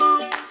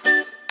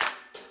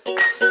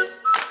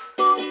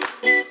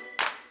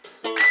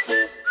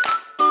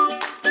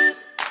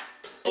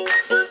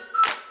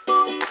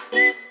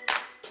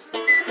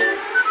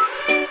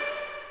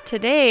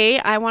Today,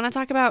 I want to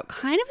talk about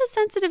kind of a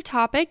sensitive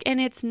topic,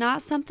 and it's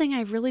not something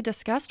I've really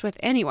discussed with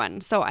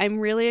anyone. So I'm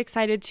really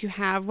excited to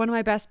have one of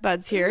my best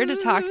buds here to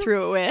talk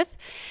through it with.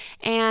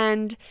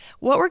 And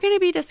what we're going to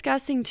be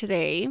discussing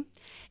today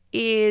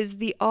is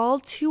the all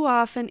too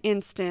often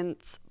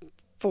instance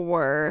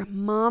for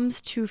moms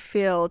to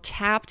feel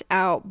tapped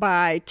out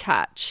by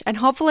touch. And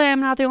hopefully I'm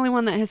not the only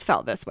one that has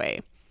felt this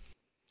way.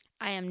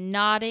 I am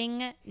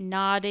nodding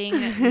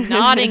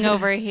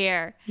over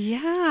here.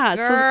 Yeah.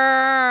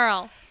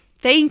 Girl.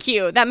 Thank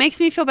you. That makes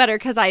me feel better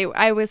because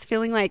I was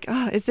feeling like,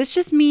 oh, is this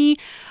just me?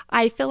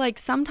 I feel like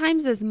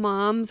sometimes as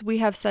moms, we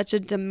have such a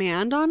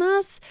demand on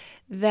us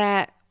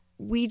that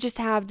we just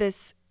have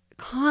this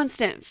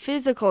constant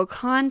physical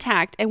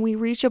contact, and we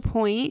reach a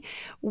point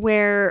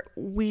where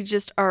we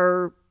just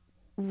are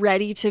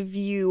ready to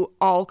view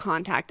all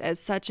contact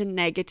as such a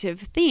negative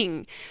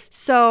thing.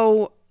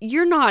 So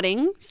you're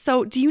nodding.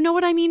 So do you know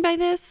what I mean by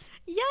this?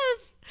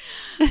 Yes.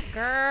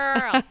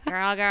 Girl.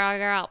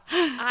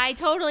 I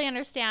totally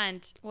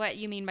understand what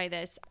you mean by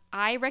this.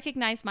 I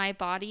recognize my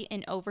body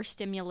in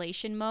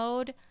overstimulation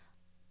mode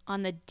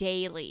on the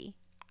daily.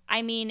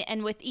 I mean,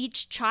 and with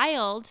each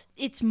child,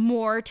 it's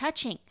more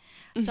touching.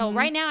 So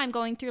right now I'm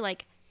going through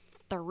like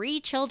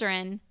 3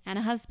 children and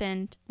a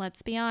husband,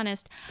 let's be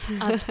honest,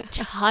 of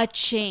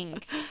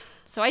touching.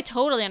 So I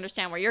totally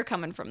understand where you're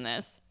coming from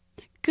this.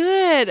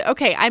 Good.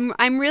 Okay,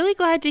 I'm really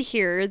glad to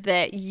hear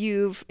that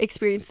you've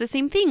experienced the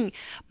same thing.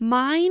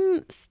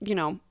 Mine,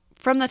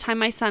 from the time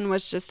my son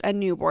was just a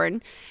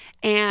newborn,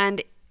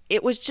 and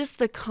it was just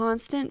the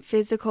constant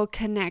physical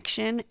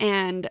connection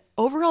and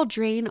overall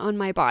drain on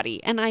my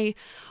body. And I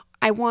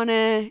want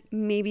to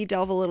maybe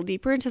delve a little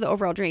deeper into the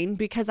overall drain,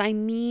 because I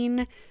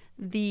mean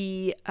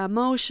the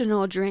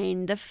emotional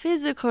drain, the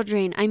physical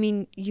drain. I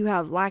mean, you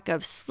have lack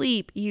of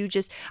sleep.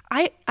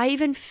 I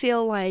even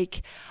feel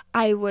like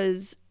I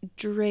was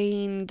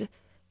drained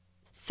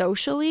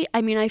socially.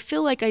 I mean, I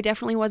feel like I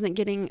definitely wasn't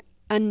getting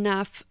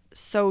enough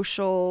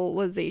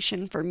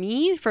socialization for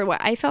me, for what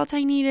I felt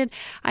I needed.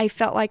 I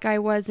felt like I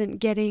wasn't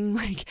getting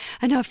like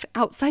enough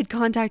outside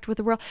contact with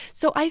the world.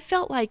 So I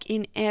felt like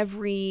in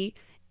every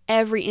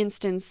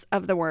instance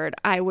of the word,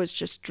 I was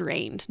just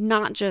drained,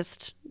 not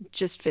just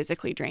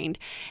physically drained.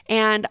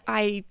 And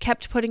I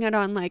kept putting it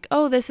on like,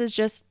 oh, this is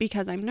just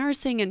because I'm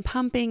nursing and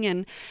pumping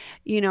and,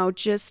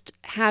 just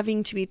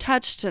having to be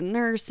touched to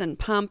nurse and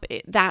pump.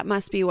 That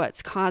must be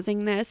what's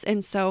causing this.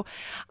 And so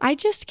I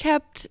just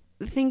kept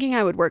thinking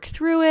I would work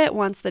through it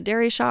once the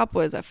dairy shop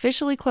was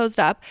officially closed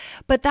up,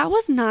 but that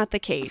was not the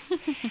case.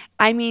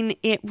 I mean,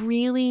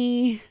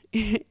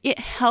 it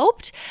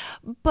helped,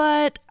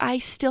 but I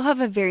still have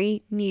a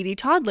very needy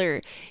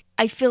toddler.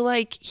 I feel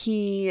like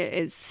he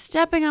is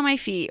stepping on my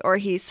feet, or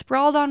he's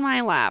sprawled on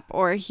my lap,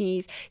 or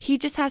he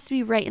just has to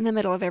be right in the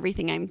middle of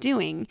everything I'm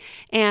doing.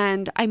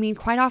 And I mean,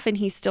 quite often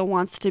he still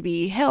wants to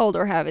be held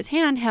or have his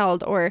hand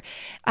held, or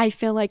I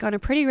feel like on a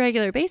pretty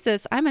regular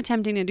basis, I'm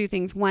attempting to do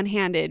things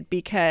one-handed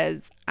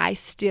because I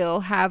still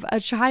have a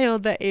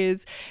child that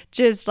is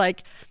just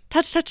like,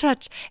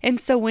 touch.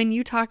 And so when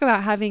you talk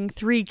about having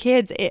 3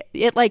 kids,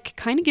 it like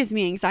kind of gives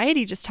me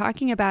anxiety just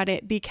talking about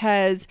it,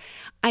 because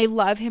I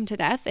love him to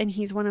death and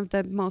he's one of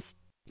the most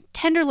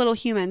tender little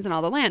humans in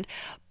all the land.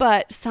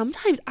 But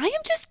sometimes I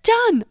am just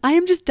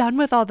done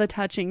with all the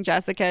touching.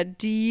 Jessica,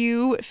 do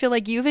you feel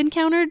like you've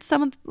encountered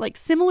some like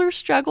similar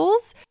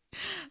struggles?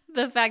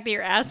 The fact that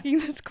you're asking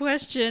this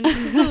question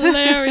is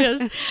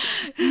hilarious.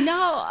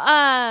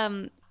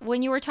 No,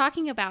 when you were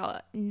talking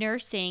about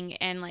nursing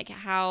and like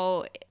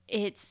how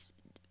it's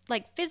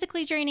like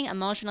physically draining,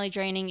 emotionally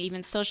draining,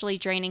 even socially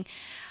draining,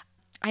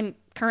 I'm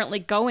currently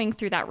going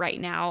through that right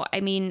now.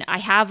 I mean, I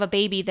have a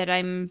baby that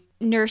I'm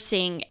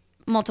nursing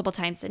multiple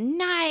times a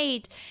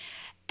night,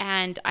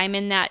 and I'm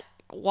in that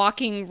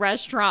walking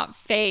restaurant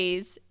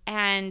phase.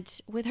 And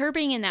with her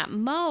being in that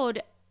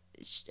mode,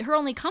 her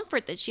only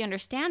comfort that she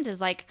understands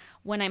is like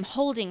when I'm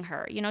holding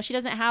her. She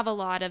doesn't have a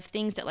lot of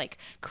things that like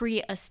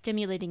create a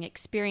stimulating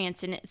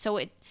experience, and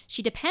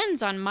she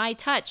depends on my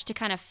touch to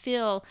kind of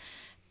feel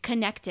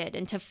connected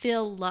and to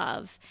feel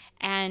love.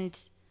 And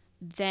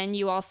then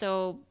you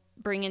also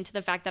bring into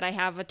the fact that I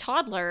have a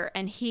toddler,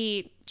 and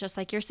he, just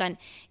like your son,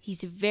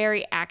 he's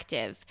very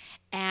active,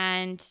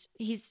 and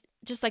he's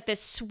just like this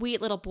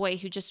sweet little boy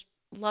who just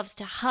loves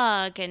to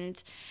hug.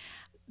 And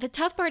the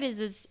tough part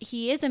is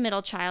he is a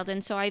middle child,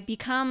 and so I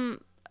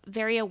become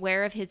very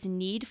aware of his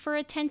need for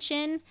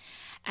attention,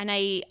 and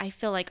I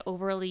feel like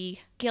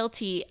overly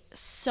guilty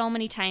so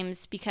many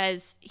times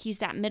because he's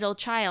that middle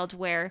child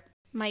where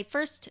my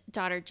first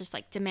daughter just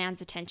like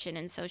demands attention,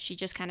 and so she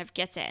just kind of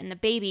gets it, and the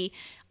baby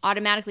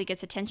automatically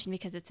gets attention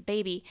because it's a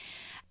baby.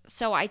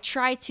 So I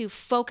try to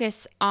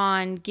focus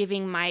on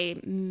giving my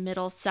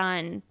middle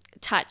son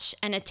touch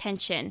and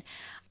attention,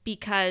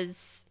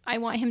 because I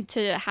want him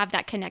to have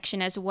that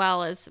connection as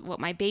well as what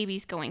my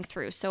baby's going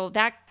through. So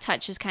that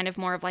touch is kind of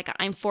more of like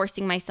I'm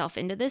forcing myself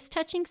into this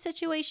touching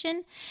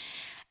situation.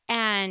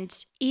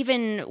 And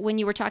even when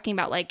you were talking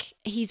about like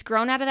he's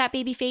grown out of that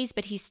baby phase,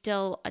 but he's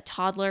still a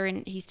toddler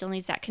and he still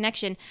needs that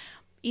connection.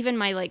 even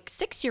my like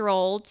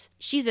 6-year-old,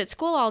 she's at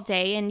school all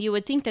day, and you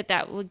would think that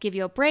that would give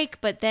you a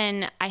break. But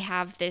then I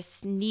have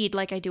this need,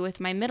 like I do with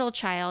my middle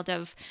child,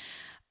 of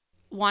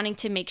wanting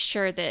to make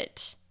sure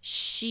that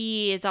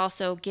she is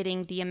also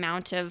getting the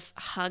amount of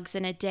hugs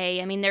in a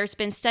day. I mean, there's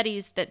been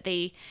studies that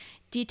they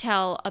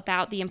detail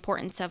about the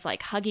importance of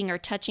like hugging or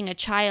touching a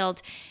child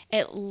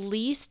at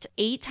least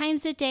 8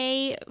 times a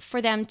day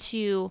for them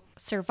to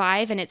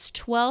survive, and it's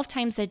 12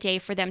 times a day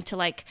for them to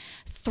like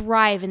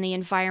thrive in the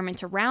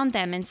environment around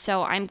them. And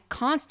so I'm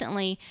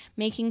constantly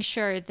making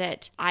sure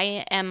that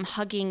I am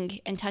hugging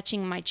and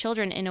touching my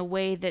children in a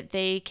way that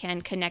they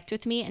can connect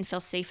with me and feel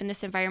safe in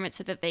this environment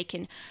so that they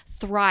can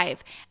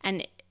thrive.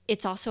 And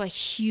it's also a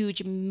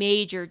huge,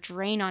 major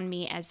drain on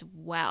me as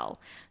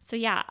well. So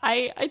yeah,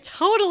 I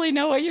totally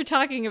know what you're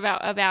talking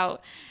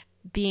about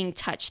being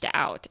touched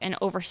out and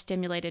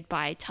overstimulated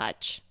by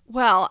touch.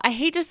 Well, I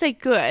hate to say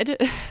good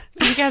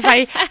because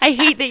I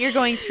hate that you're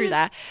going through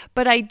that,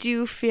 but I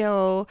do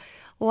feel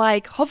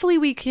like hopefully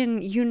we can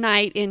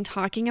unite in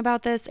talking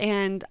about this.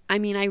 And I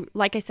mean,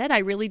 like I said, I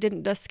really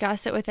didn't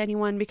discuss it with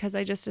anyone because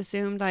I just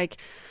assumed like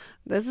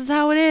this is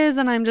how it is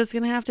and I'm just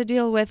going to have to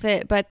deal with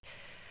it. But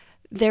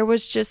there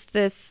was just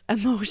this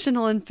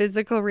emotional and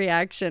physical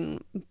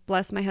reaction,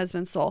 bless my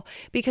husband's soul,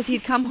 because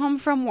he'd come home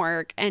from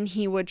work and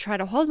he would try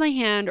to hold my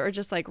hand or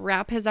just like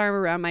wrap his arm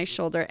around my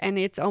shoulder. And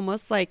it's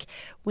almost like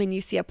when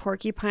you see a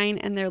porcupine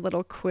and their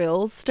little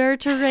quills start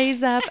to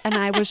raise up. And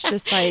I was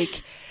just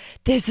like,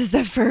 this is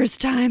the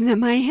first time that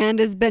my hand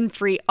has been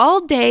free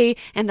all day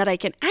and that I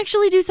can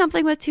actually do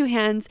something with 2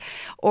 hands,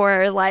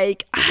 or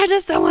like, I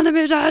just don't want to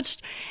be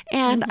touched.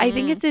 And I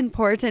think it's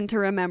important to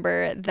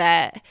remember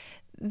that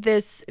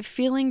this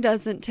feeling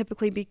doesn't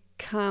typically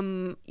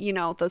become, you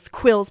know, those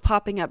quills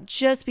popping up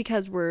just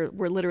because we're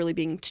literally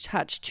being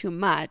touched too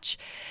much.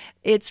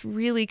 It's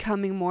really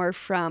coming more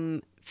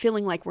from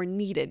feeling like we're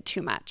needed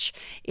too much.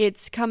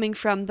 It's coming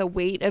from the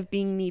weight of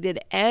being needed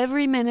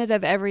every minute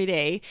of every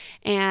day.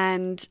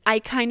 And I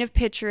kind of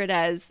picture it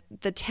as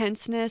the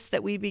tenseness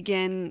that we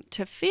begin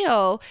to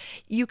feel.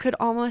 You could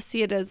almost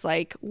see it as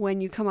like when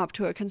you come up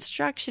to a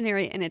construction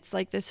area and it's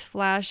like this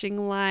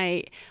flashing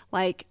light,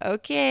 like,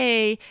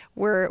 okay,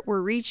 we're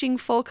reaching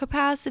full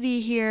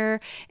capacity here.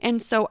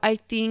 And so I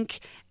think,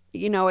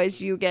 you know,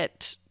 as you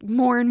get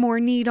more and more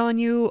need on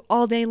you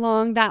all day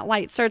long, that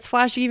light starts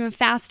flashing even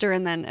faster.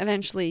 And then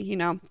eventually, you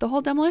know, the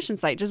whole demolition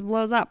site just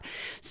blows up.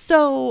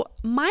 So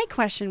my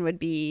question would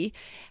be,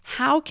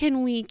 how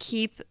can we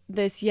keep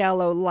this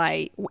yellow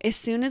light as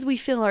soon as we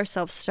feel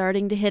ourselves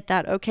starting to hit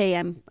that, okay,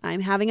 I'm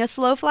having a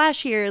slow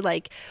flash here,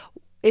 like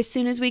as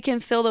soon as we can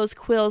feel those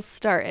quills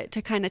start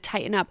to kind of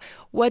tighten up,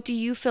 what do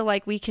you feel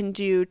like we can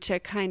do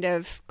to kind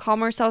of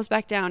calm ourselves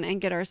back down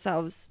and get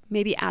ourselves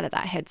maybe out of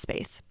that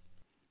headspace?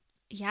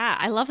 Yeah,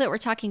 I love that we're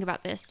talking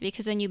about this,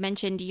 because when you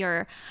mentioned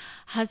your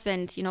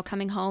husband, you know,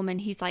 coming home and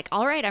he's like,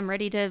 all right, I'm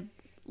ready to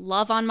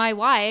love on my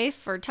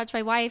wife or touch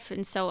my wife,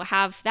 and so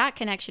have that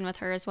connection with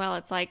her as well.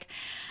 It's like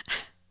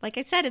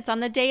I said, it's on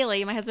the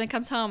daily. My husband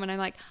comes home and I'm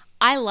like,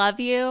 I love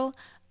you,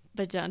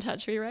 but don't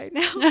touch me right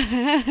now.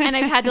 And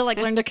I've had to like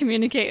learn to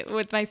communicate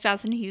with my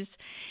spouse, and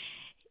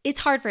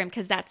it's hard for him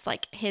because that's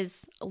like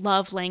his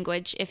love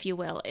language, if you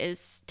will,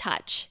 is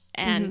touch.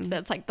 And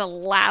that's like the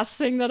last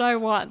thing that I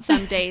want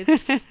some days.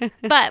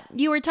 But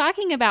you were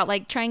talking about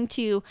like trying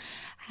to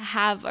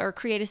have or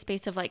create a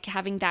space of like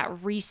having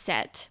that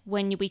reset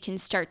when we can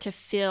start to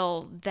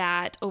feel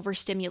that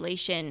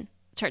overstimulation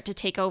start to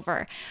take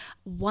over.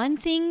 One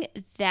thing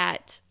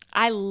that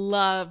I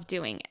love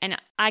doing,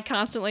 and I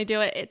constantly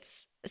do it,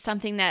 it's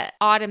something that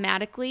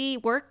automatically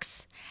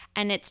works,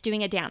 and it's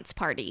doing a dance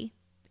party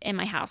in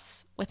my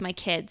house with my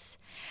kids.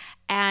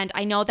 And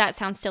I know that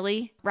sounds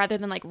silly, rather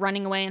than like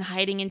running away and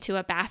hiding into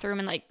a bathroom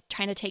and like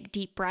trying to take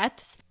deep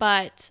breaths,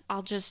 but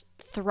I'll just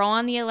throw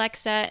on the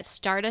Alexa,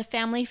 start a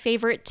family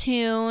favorite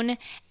tune,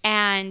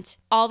 and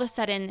all of a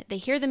sudden they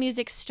hear the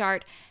music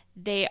start.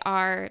 They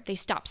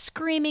stop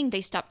screaming,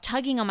 they stop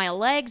tugging on my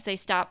legs, they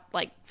stop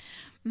like,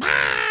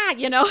 Ma,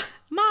 you know,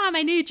 Mom,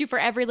 I need you for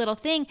every little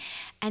thing.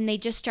 And they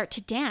just start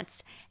to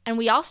dance, and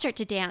we all start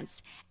to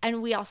dance,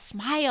 and we all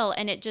smile,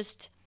 and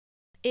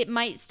it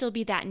might still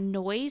be that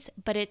noise,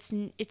 but it's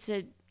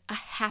a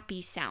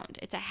happy sound.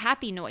 It's a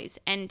happy noise.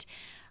 And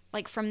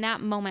like from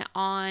that moment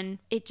on,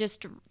 it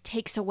just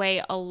takes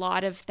away a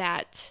lot of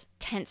that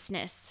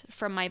tenseness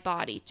from my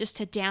body, just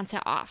to dance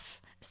it off.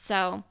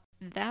 So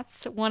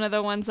that's one of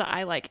the ones that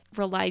I like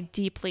rely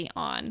deeply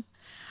on.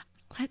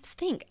 Let's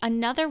think.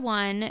 Another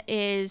one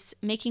is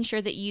making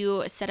sure that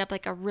you set up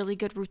like a really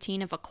good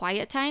routine of a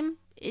quiet time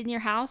in your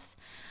house.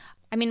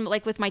 I mean,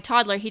 like with my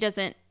toddler, he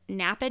doesn't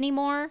nap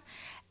anymore.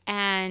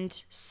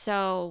 And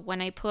so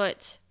when I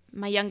put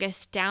my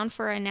youngest down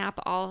for a nap,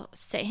 I'll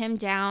sit him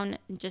down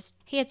and just,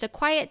 hey, it's a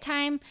quiet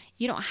time.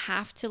 You don't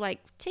have to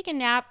like take a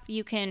nap.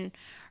 You can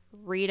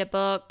read a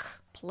book,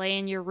 play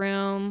in your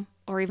room,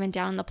 or even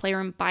down in the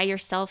playroom by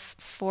yourself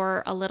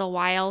for a little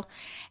while.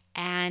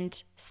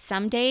 And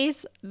some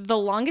days, the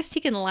longest he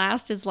can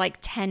last is like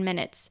 10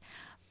 minutes.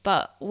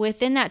 But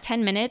within that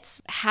 10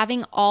 minutes,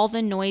 having all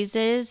the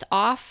noises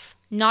off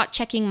not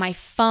checking my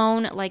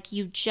phone. Like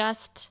you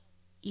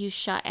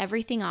shut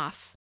everything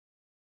off.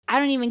 I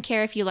don't even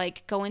care if you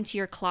like go into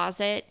your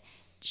closet,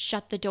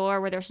 shut the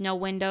door where there's no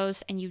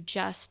windows, and you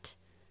just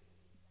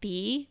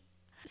be.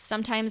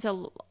 Sometimes a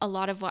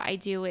lot of what I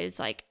do is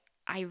like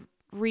I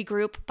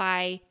regroup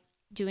by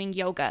doing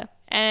yoga,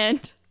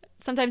 and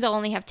sometimes I'll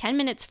only have 10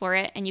 minutes for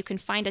it, and you can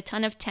find a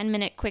ton of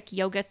 10-minute quick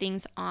yoga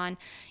things on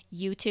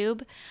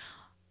YouTube,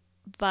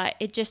 but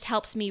it just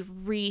helps me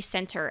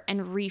recenter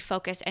and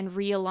refocus and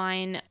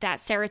realign that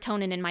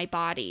serotonin in my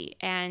body,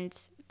 and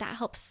that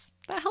helps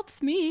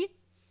me.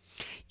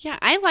 Yeah,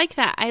 I like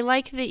that. I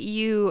like that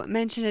you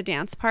mentioned a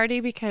dance party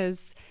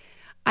because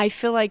I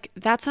feel like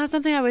that's not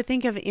something I would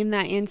think of in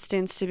that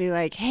instance to be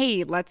like,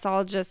 hey, let's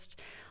all just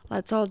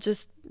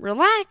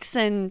relax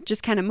and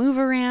just kind of move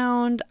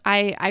around.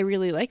 I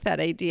really like that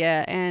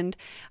idea. And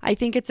I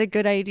think it's a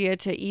good idea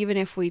to, even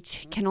if we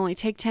can only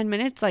take 10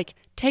 minutes, like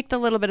take the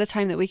little bit of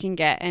time that we can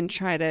get and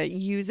try to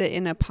use it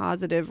in a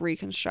positive,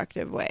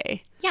 reconstructive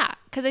way. Yeah,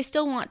 because I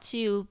still want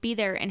to be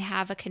there and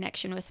have a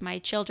connection with my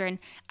children.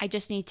 I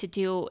just need to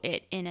do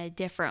it in a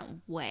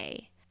different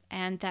way.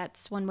 And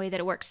that's one way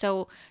that it works.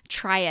 So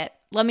try it.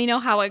 Let me know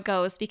how it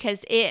goes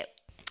because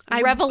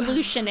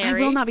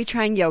revolutionary. I will not be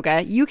trying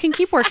yoga. You can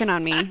keep working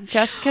on me.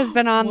 Jessica's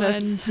been on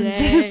this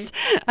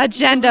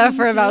agenda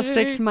for about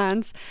 6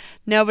 months.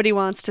 Nobody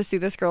wants to see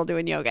this girl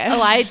doing yoga.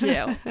 Oh, I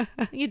do.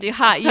 You do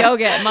hot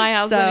yoga at my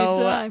house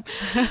anytime.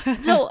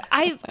 So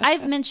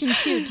I've mentioned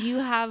too, do you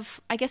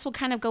have, I guess we'll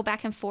kind of go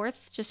back and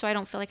forth just so I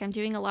don't feel like I'm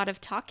doing a lot of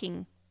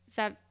talking.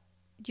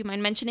 Do you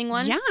mind mentioning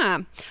one?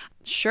 Yeah,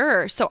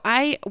 sure. So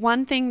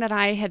one thing that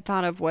I had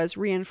thought of was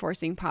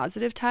reinforcing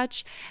positive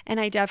touch. And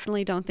I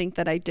definitely don't think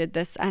that I did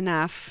this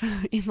enough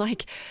in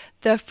like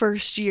the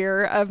first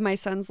year of my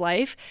son's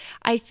life.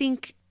 I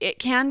think it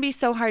can be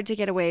so hard to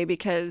get away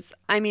because,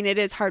 I mean, it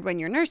is hard when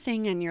you're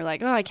nursing and you're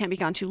like, oh, I can't be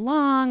gone too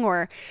long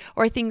or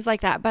things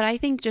like that. But I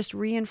think just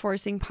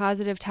reinforcing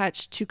positive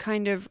touch to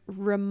kind of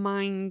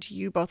remind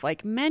you both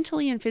like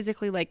mentally and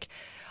physically, like,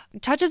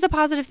 touch is a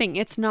positive thing.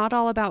 It's not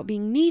all about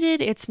being needed.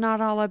 It's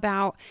not all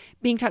about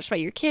being touched by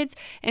your kids.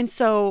 And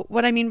so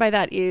what I mean by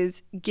that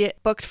is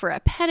get booked for a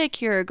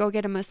pedicure, go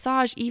get a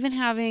massage, even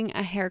having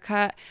a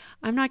haircut.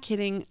 I'm not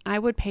kidding. I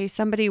would pay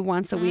somebody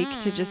once a week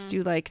to just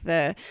do like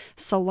the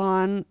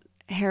salon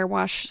hair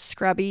wash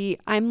scrubby.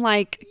 I'm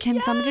like,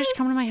 can somebody just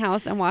come to my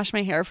house and wash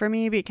my hair for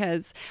me?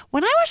 Because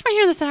when I wash my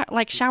hair in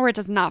the shower, it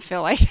does not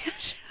feel like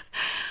that.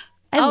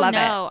 I love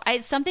it.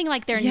 It's something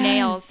like their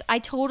nails. I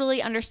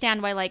totally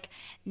understand why like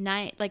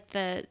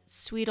the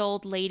sweet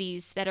old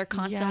ladies that are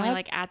constantly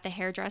like at the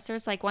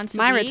hairdressers like once a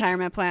week. My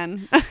retirement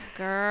plan.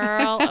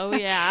 Girl, oh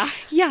yeah.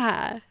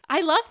 Yeah. I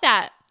love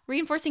that.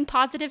 Reinforcing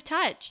positive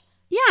touch.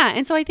 Yeah.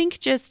 And so I think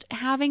just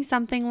having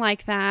something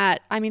like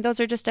that, I mean, those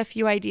are just a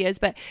few ideas,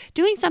 but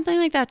doing something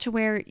like that to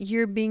where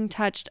you're being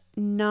touched,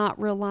 not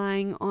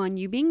relying on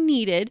you being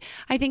needed,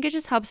 I think it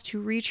just helps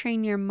to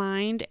retrain your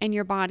mind and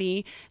your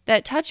body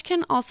that touch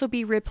can also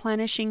be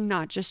replenishing,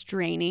 not just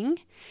draining.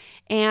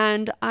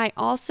 And I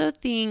also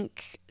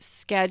think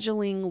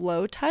scheduling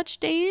low touch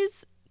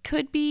days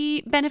could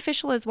be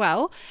beneficial as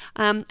well.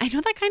 I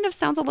know that kind of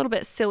sounds a little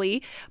bit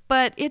silly,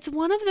 but it's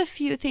one of the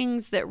few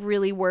things that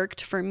really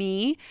worked for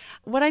me.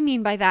 What I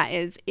mean by that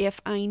is if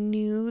I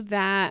knew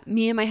that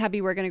me and my hubby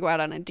were going to go out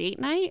on a date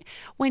night,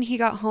 when he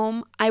got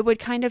home, I would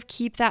kind of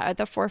keep that at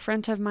the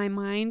forefront of my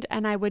mind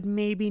and I would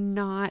maybe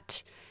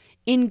not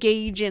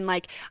engage in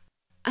like,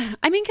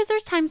 I mean, because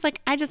there's times like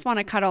I just want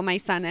to cuddle my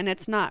son and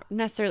it's not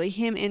necessarily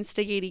him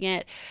instigating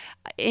it.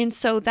 And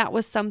so that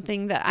was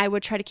something that I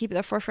would try to keep at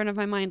the forefront of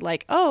my mind,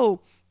 like, oh,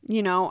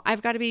 you know,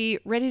 I've got to be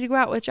ready to go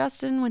out with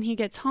Justin when he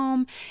gets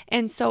home.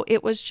 And so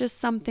it was just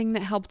something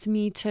that helped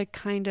me to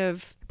kind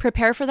of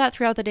prepare for that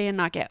throughout the day and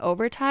not get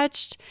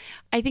overtouched.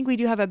 I think we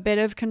do have a bit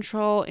of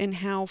control in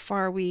how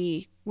far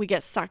we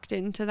get sucked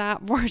into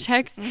that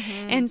vortex.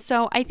 Mm-hmm. And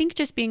so I think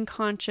just being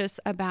conscious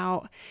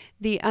about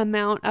the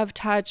amount of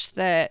touch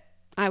that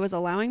I was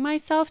allowing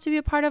myself to be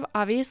a part of.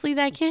 Obviously,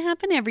 that can't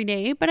happen every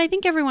day, but I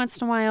think every once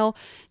in a while,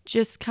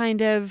 just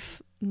kind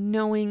of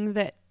knowing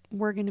that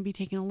we're going to be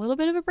taking a little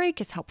bit of a break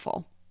is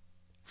helpful.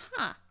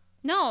 Huh.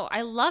 No,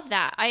 I love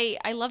that.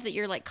 I love that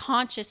you're like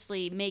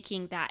consciously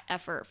making that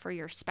effort for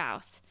your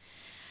spouse.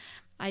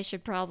 I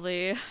should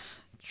probably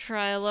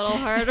try a little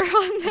harder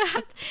on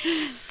that.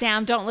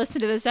 Sam, don't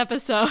listen to this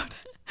episode.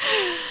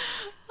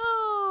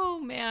 Oh,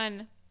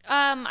 man.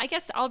 I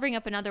guess I'll bring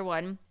up another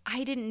one.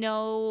 I didn't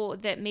know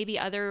that maybe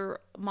other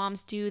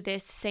moms do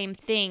this same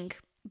thing,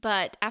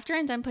 but after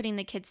I'm done putting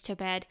the kids to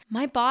bed,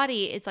 my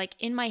body is like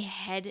in my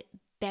head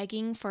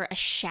begging for a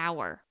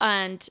shower.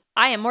 And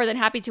I am more than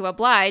happy to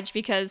oblige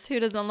because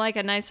who doesn't like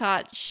a nice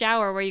hot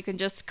shower where you can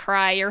just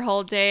cry your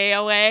whole day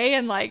away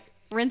and like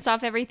rinse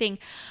off everything.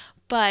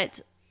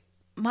 But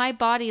my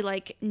body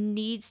like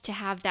needs to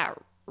have that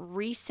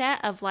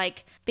reset of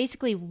like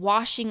basically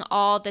washing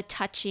all the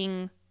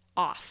touching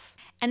off.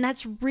 And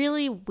that's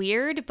really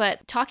weird,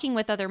 but talking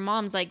with other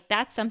moms, like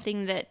that's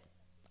something that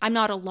I'm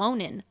not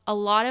alone in. A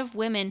lot of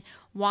women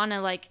want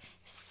to like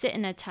sit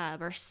in a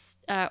tub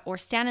or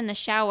stand in the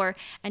shower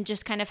and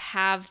just kind of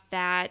have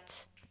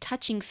that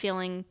touching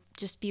feeling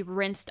just be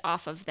rinsed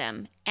off of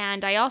them.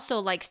 And I also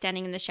like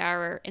standing in the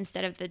shower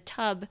instead of the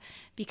tub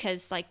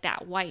because like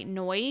that white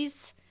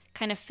noise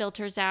kind of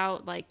filters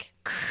out like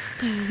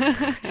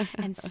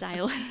and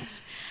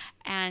silence.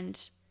 And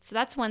so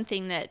that's one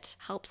thing that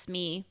helps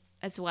me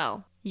as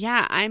well.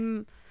 Yeah, I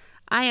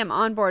am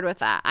on board with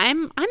that.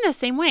 I'm the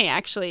same way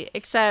actually,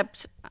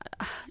 except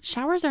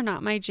showers are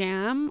not my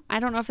jam. I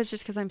don't know if it's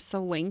just because I'm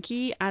so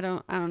lanky. I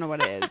don't know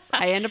what it is.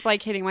 I end up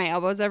like hitting my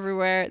elbows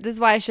everywhere. This is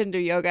why I shouldn't do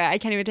yoga. I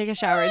can't even take a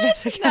shower,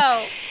 Jessica.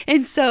 No.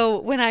 And so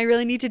when I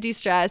really need to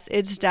de-stress,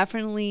 it's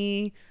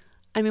definitely,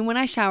 I mean, when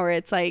I shower,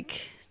 it's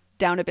like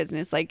down to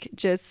business. Like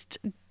just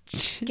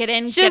get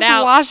in, just get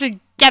out, wash and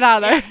get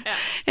out of there. Yeah.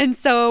 And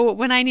so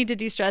when I need to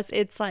de-stress,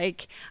 it's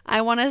like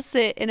I want to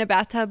sit in a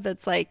bathtub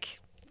that's like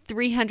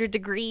 300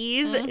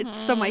 degrees.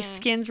 So my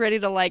skin's ready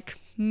to like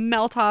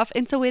melt off.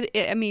 And so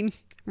I mean,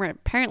 we're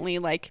apparently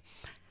like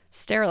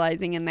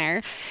sterilizing in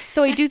there.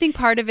 So I do think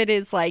part of it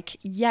is like,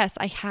 yes,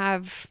 I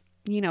have,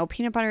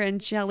 peanut butter and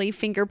jelly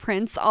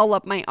fingerprints all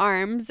up my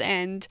arms.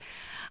 And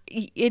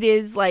it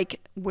is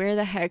like, where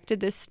the heck did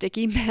this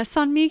sticky mess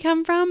on me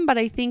come from? But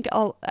I think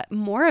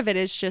more of it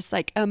is just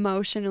like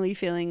emotionally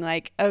feeling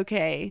like,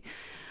 okay,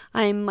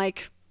 I'm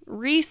like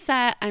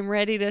reset. I'm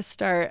ready to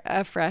start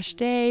a fresh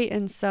day.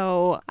 And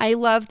so I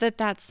love that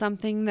that's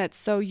something that's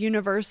so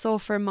universal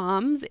for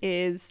moms,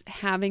 is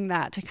having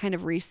that to kind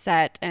of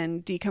reset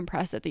and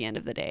decompress at the end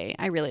of the day.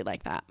 I really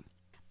like that.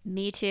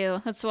 Me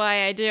too. That's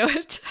why I do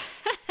it.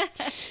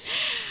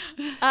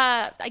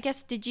 I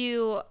guess, did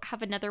you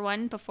have another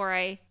one before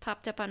I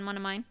popped up on one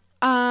of mine?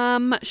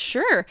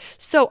 Sure.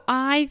 So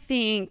I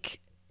think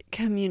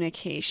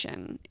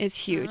communication is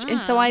huge.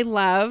 And so I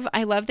love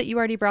that you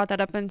already brought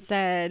that up and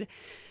said,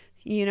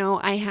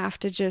 I have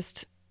to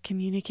just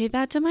communicate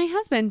that to my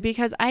husband,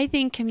 because I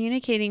think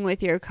communicating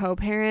with your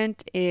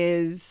co-parent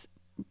is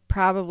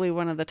probably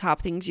one of the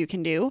top things you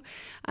can do.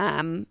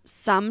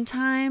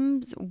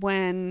 Sometimes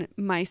when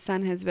my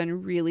son has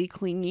been really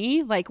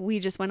clingy, like we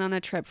just went on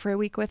a trip for a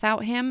week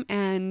without him,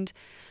 and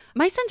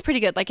my son's pretty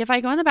good. Like if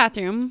I go in the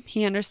bathroom,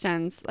 he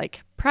understands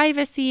like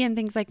privacy and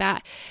things like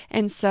that.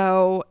 And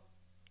so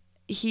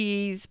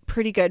he's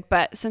pretty good.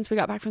 But since we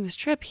got back from this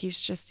trip, he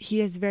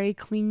is very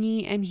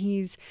clingy, and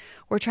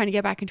we're trying to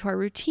get back into our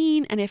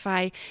routine. And if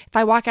I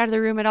walk out of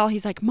the room at all,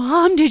 he's like,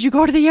 "Mom, did you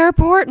go to the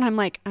airport?" And I'm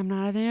like, "I'm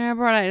not at the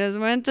airport. I just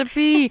went to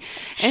pee."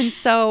 And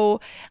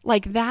so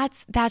like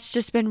that's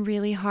just been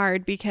really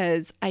hard,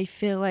 because I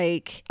feel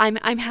like I'm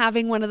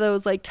having one of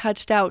those like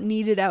touched out,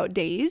 needed out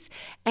days.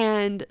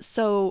 And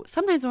so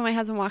sometimes when my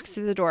husband walks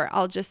through the door,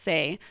 I'll just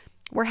say,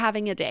 "We're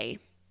having a day."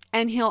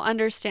 And he'll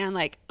understand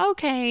like,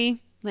 okay,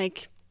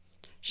 like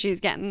she's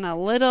getting a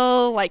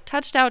little like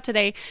touched out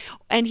today.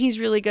 And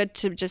he's really good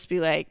to just be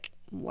like,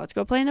 "Let's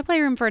go play in the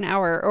playroom for an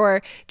hour,"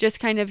 or just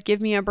kind of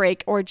give me a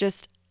break, or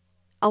just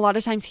a lot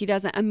of times he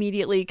doesn't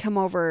immediately come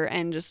over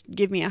and just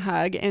give me a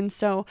hug. And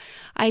so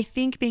I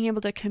think being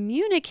able to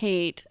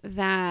communicate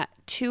that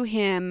to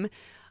him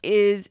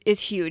is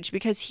huge,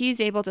 because he's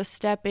able to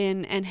step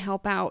in and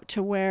help out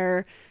to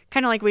where,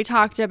 kind of like we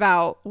talked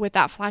about with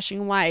that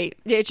flashing light,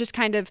 it just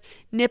kind of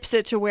nips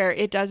it to where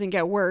it doesn't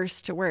get worse,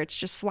 to where it's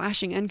just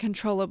flashing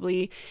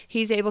uncontrollably.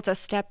 He's able to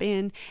step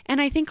in. And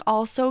I think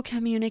also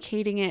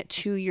communicating it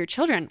to your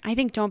children. I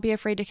think don't be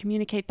afraid to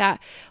communicate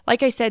that.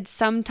 Like I said,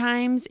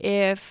 sometimes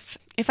if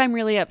I'm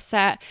really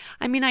upset,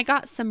 I mean, I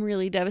got some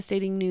really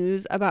devastating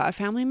news about a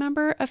family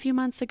member a few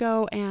months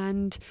ago,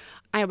 and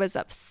I was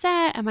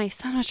upset, and my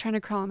son was trying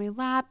to crawl on my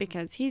lap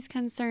because he's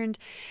concerned.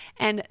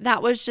 And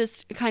that was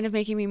just kind of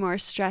making me more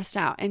stressed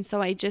out. And so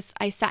I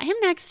sat him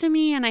next to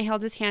me and I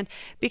held his hand,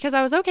 because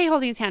I was okay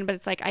holding his hand, but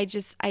it's like, I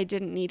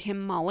didn't need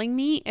him mauling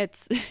me.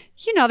 It's,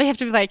 they have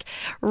to be like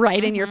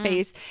right in your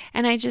face.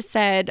 And I just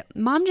said,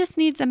 "Mom just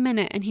needs a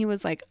minute." And he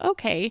was like,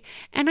 "Okay."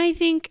 And I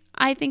think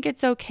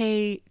it's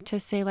okay to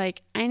say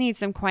like, "I need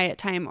some quiet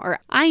time," or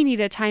 "I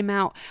need a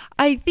timeout."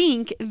 I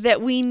think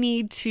that we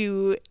need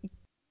to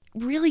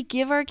really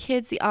give our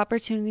kids the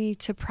opportunity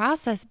to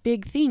process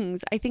big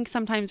things. I think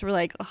sometimes we're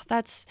like, "Oh,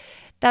 that's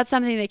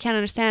something they can't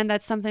understand.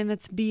 That's something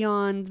that's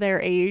beyond their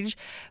age."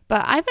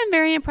 But I've been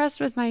very impressed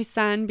with my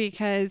son,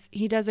 because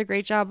he does a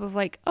great job of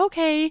like,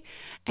 "Okay."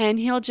 And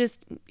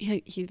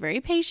he's very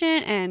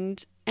patient.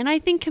 And I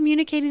think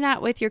communicating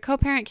that with your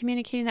co-parent,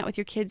 communicating that with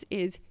your kids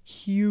is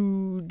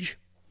huge.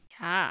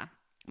 Yeah,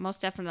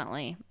 most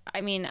definitely.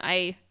 I mean,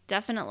 I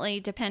definitely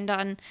depend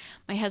on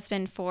my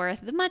husband for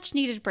the much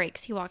needed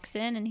breaks. He walks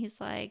in and he's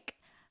like,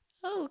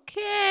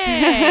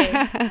 "Okay,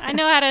 I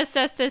know how to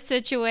assess this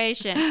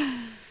situation."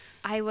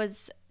 I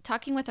was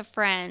talking with a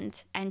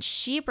friend, and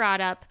she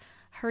brought up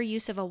her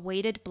use of a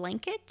weighted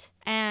blanket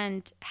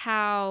and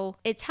how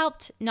it's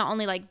helped not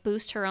only like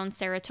boost her own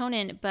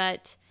serotonin,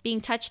 but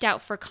being touched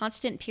out for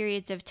constant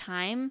periods of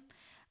time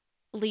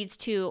leads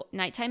to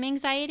nighttime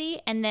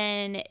anxiety, and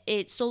then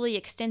it slowly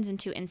extends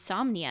into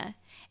insomnia.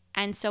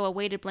 And so a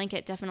weighted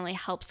blanket definitely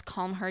helps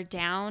calm her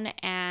down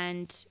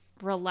and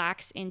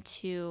relax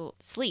into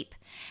sleep.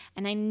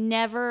 And I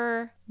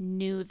never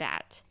knew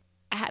that.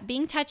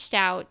 Being touched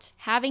out,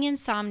 having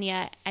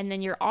insomnia, and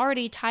then you're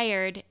already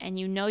tired and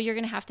you know you're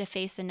going to have to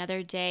face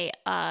another day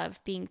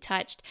of being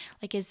touched,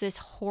 like, is this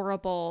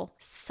horrible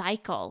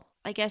cycle.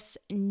 I guess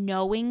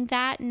knowing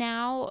that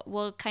now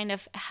will kind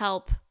of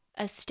help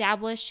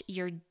establish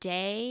your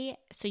day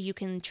so you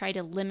can try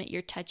to limit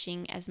your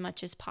touching as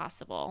much as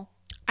possible.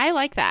 I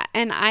like that.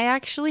 And I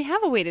actually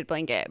have a weighted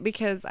blanket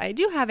because I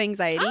do have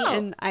anxiety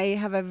and I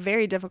have a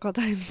very difficult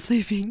time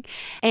sleeping.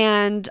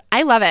 And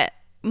I love it.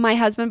 My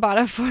husband bought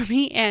it for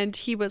me and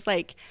he was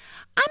like,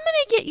 I'm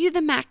going to get you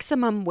the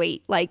maximum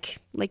weight. Like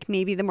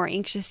maybe the more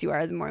anxious you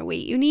are, the more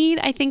weight you need,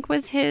 I think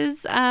was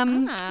his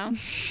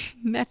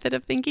method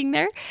of thinking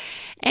there.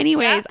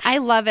 Anyways, I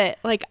love it.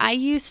 Like, I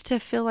used to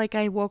feel like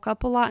I woke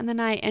up a lot in the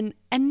night and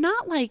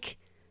not like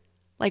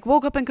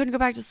woke up and couldn't go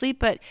back to sleep.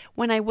 But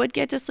when I would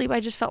get to sleep, I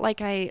just felt like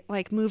I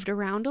moved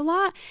around a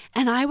lot,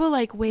 and I will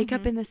wake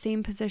up in the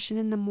same position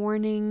in the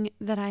morning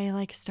that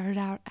I started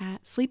out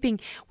at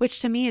sleeping, which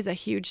to me is a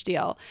huge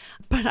deal.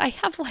 But I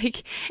have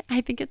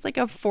I think it's a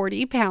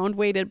 40-pound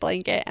weighted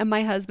blanket, and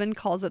my husband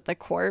calls it the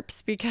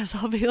corpse because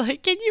I'll be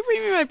like, can you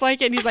bring me my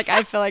blanket? And he's like,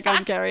 I feel like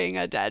I'm carrying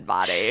a dead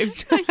body.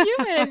 A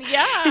human,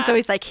 yeah. And so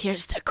he's like,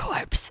 here's the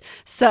corpse.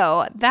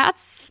 So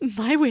that's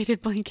my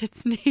weighted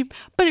blanket's name,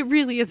 but it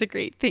really is a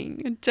great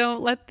thing.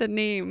 Don't let the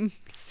name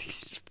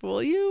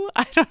fool you.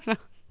 I don't know.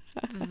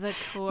 The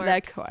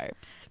corpse. The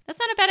corpse. That's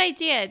not a bad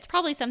idea. It's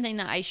probably something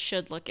that I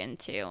should look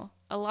into.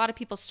 A lot of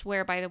people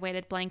swear by the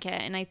weighted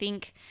blanket, and I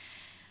think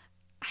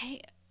I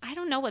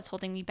don't know what's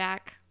holding me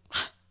back.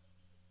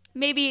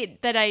 Maybe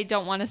that I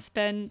don't want to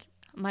spend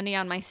money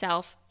on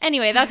myself.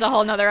 Anyway, that's a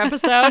whole nother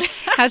episode.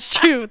 That's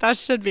true. That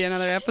should be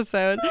another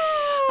episode.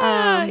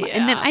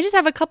 And then I just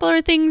have a couple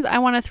other things I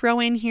want to throw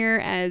in here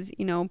as,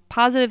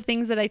 positive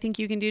things that I think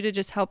you can do to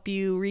just help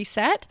you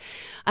reset.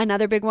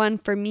 Another big one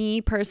for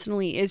me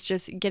personally is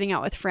just getting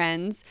out with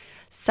friends.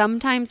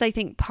 Sometimes I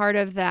think part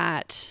of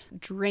that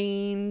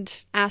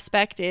drained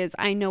aspect is,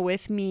 I know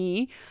with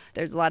me,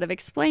 there's a lot of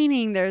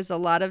explaining, there's a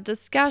lot of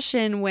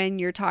discussion when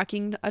you're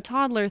talking a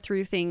toddler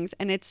through things,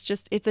 and it's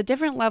a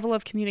different level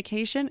of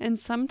communication. And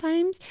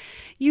sometimes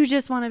you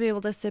just want to be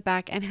able to sit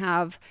back and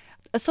have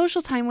a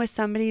social time with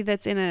somebody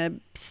that's in a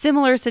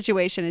similar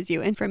situation as you.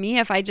 And for me,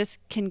 if I just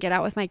can get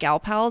out with my gal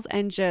pals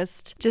and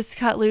just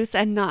cut loose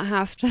and not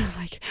have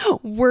to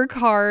work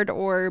hard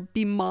or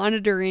be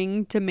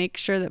monitoring to make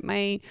sure that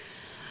my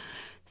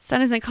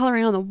son isn't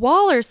coloring on the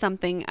wall or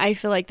something, I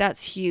feel like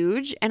that's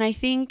huge. And I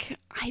think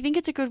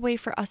it's a good way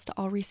for us to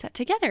all reset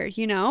together.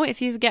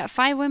 If you get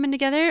 5 women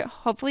together,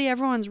 hopefully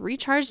everyone's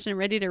recharged and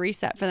ready to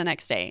reset for the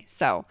next day.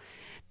 So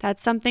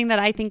that's something that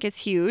I think is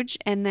huge.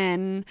 And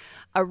then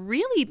a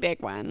really big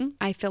one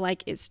I feel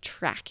like is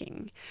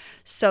tracking.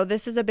 So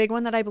this is a big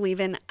one that I believe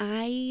in.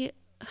 I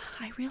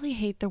really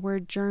hate the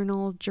word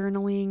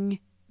journaling.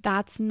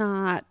 That's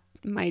not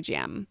my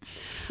jam.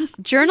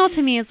 Journal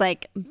to me is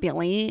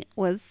Billy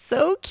was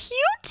so cute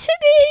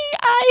today.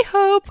 I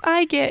hope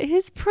I get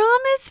his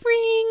promise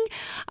ring.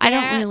 I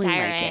don't really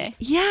like it.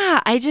 Yeah,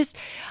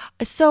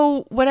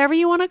 so whatever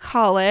you want to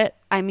call it,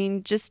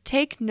 just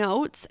take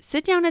notes,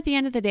 sit down at the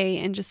end of the day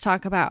and just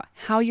talk about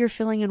how you're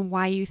feeling and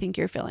why you think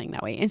you're feeling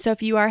that way. And so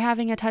if you are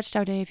having a touched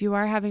out day, if you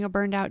are having a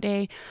burned out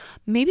day,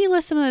 maybe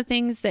list some of the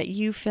things that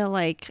you feel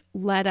like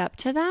led up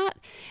to that.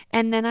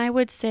 And then I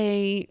would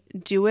say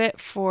do it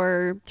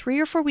for 3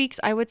 or 4 weeks.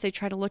 I would say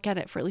try to look at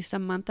it for at least a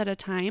month at a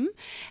time.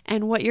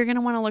 And what you're going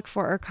to want to look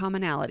for are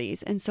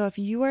commonalities. And so if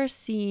you are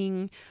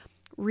seeing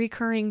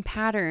recurring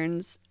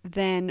patterns,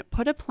 then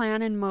put a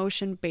plan in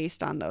motion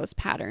based on those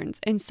patterns.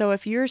 And so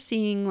if you're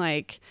seeing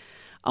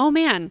oh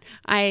man,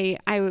 I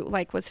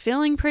was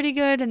feeling pretty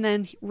good, and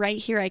then right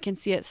here I can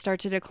see it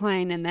start to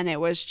decline, and then it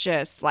was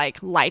just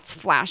lights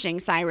flashing,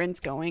 sirens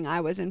going,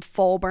 I was in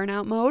full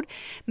burnout mode.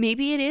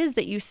 Maybe it is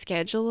that you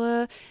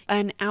schedule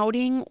an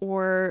outing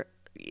or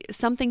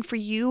something for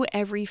you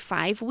every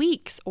 5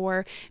 weeks.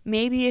 Or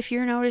maybe if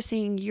you're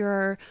noticing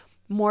you're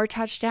more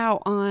touched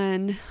out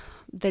on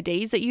the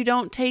days that you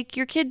don't take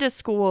your kid to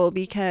school,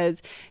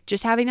 because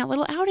just having that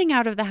little outing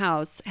out of the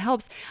house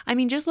helps.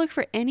 Just look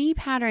for any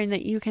pattern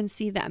that you can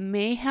see that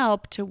may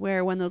help, to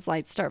where when those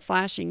lights start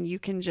flashing, you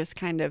can just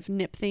kind of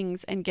nip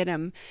things and get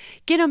them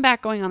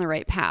back going on the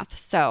right path.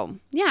 So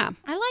yeah.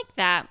 I like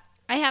that.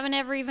 I haven't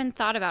ever even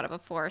thought about it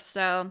before.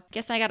 So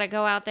guess I got to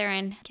go out there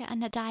and get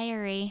in a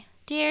diary.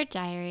 Dear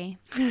diary.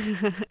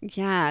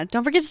 Yeah.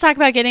 Don't forget to talk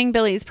about getting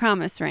Billy's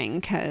promise ring,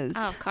 because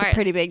it's a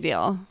pretty big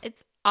deal.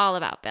 It's all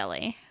about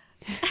Billy.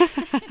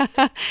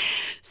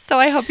 So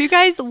I hope you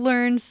guys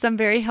learned some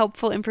very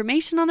helpful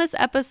information on this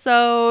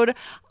episode.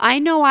 I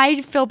know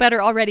I feel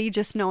better already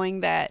just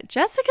knowing that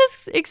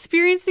Jessica's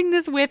experiencing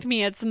this with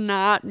me. It's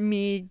not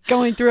me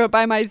going through it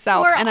by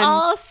myself. We're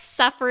all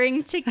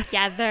suffering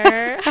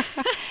together.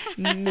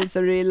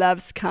 Misery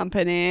loves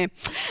company.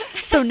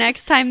 So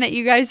next time that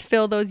you guys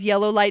feel those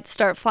yellow lights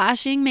start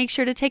flashing, make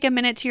sure to take a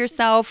minute to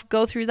yourself,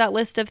 go through that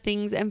list of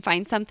things and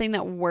find something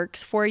that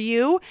works for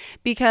you,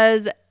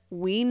 because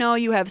we know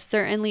you have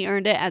certainly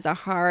earned it as a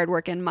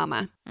hard-working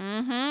mama.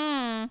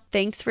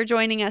 Thanks for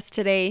joining us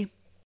today.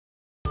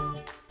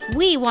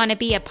 We want to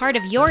be a part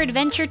of your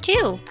adventure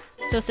too.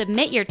 So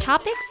submit your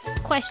topics,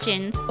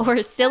 questions,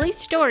 or silly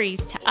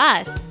stories to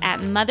us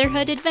at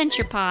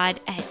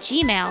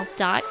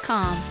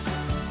motherhoodadventurepod@gmail.com.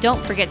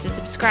 Don't forget to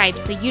subscribe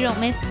so you don't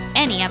miss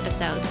any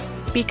episodes.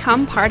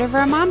 Become part of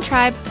our mom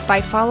tribe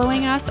by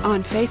following us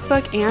on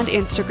Facebook and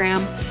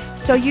Instagram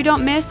so you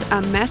don't miss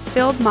a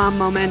mess-filled mom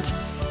moment.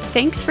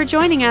 Thanks for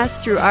joining us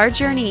through our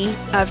journey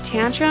of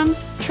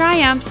tantrums,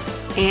 triumphs,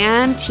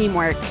 and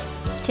teamwork.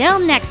 Till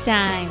next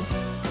time.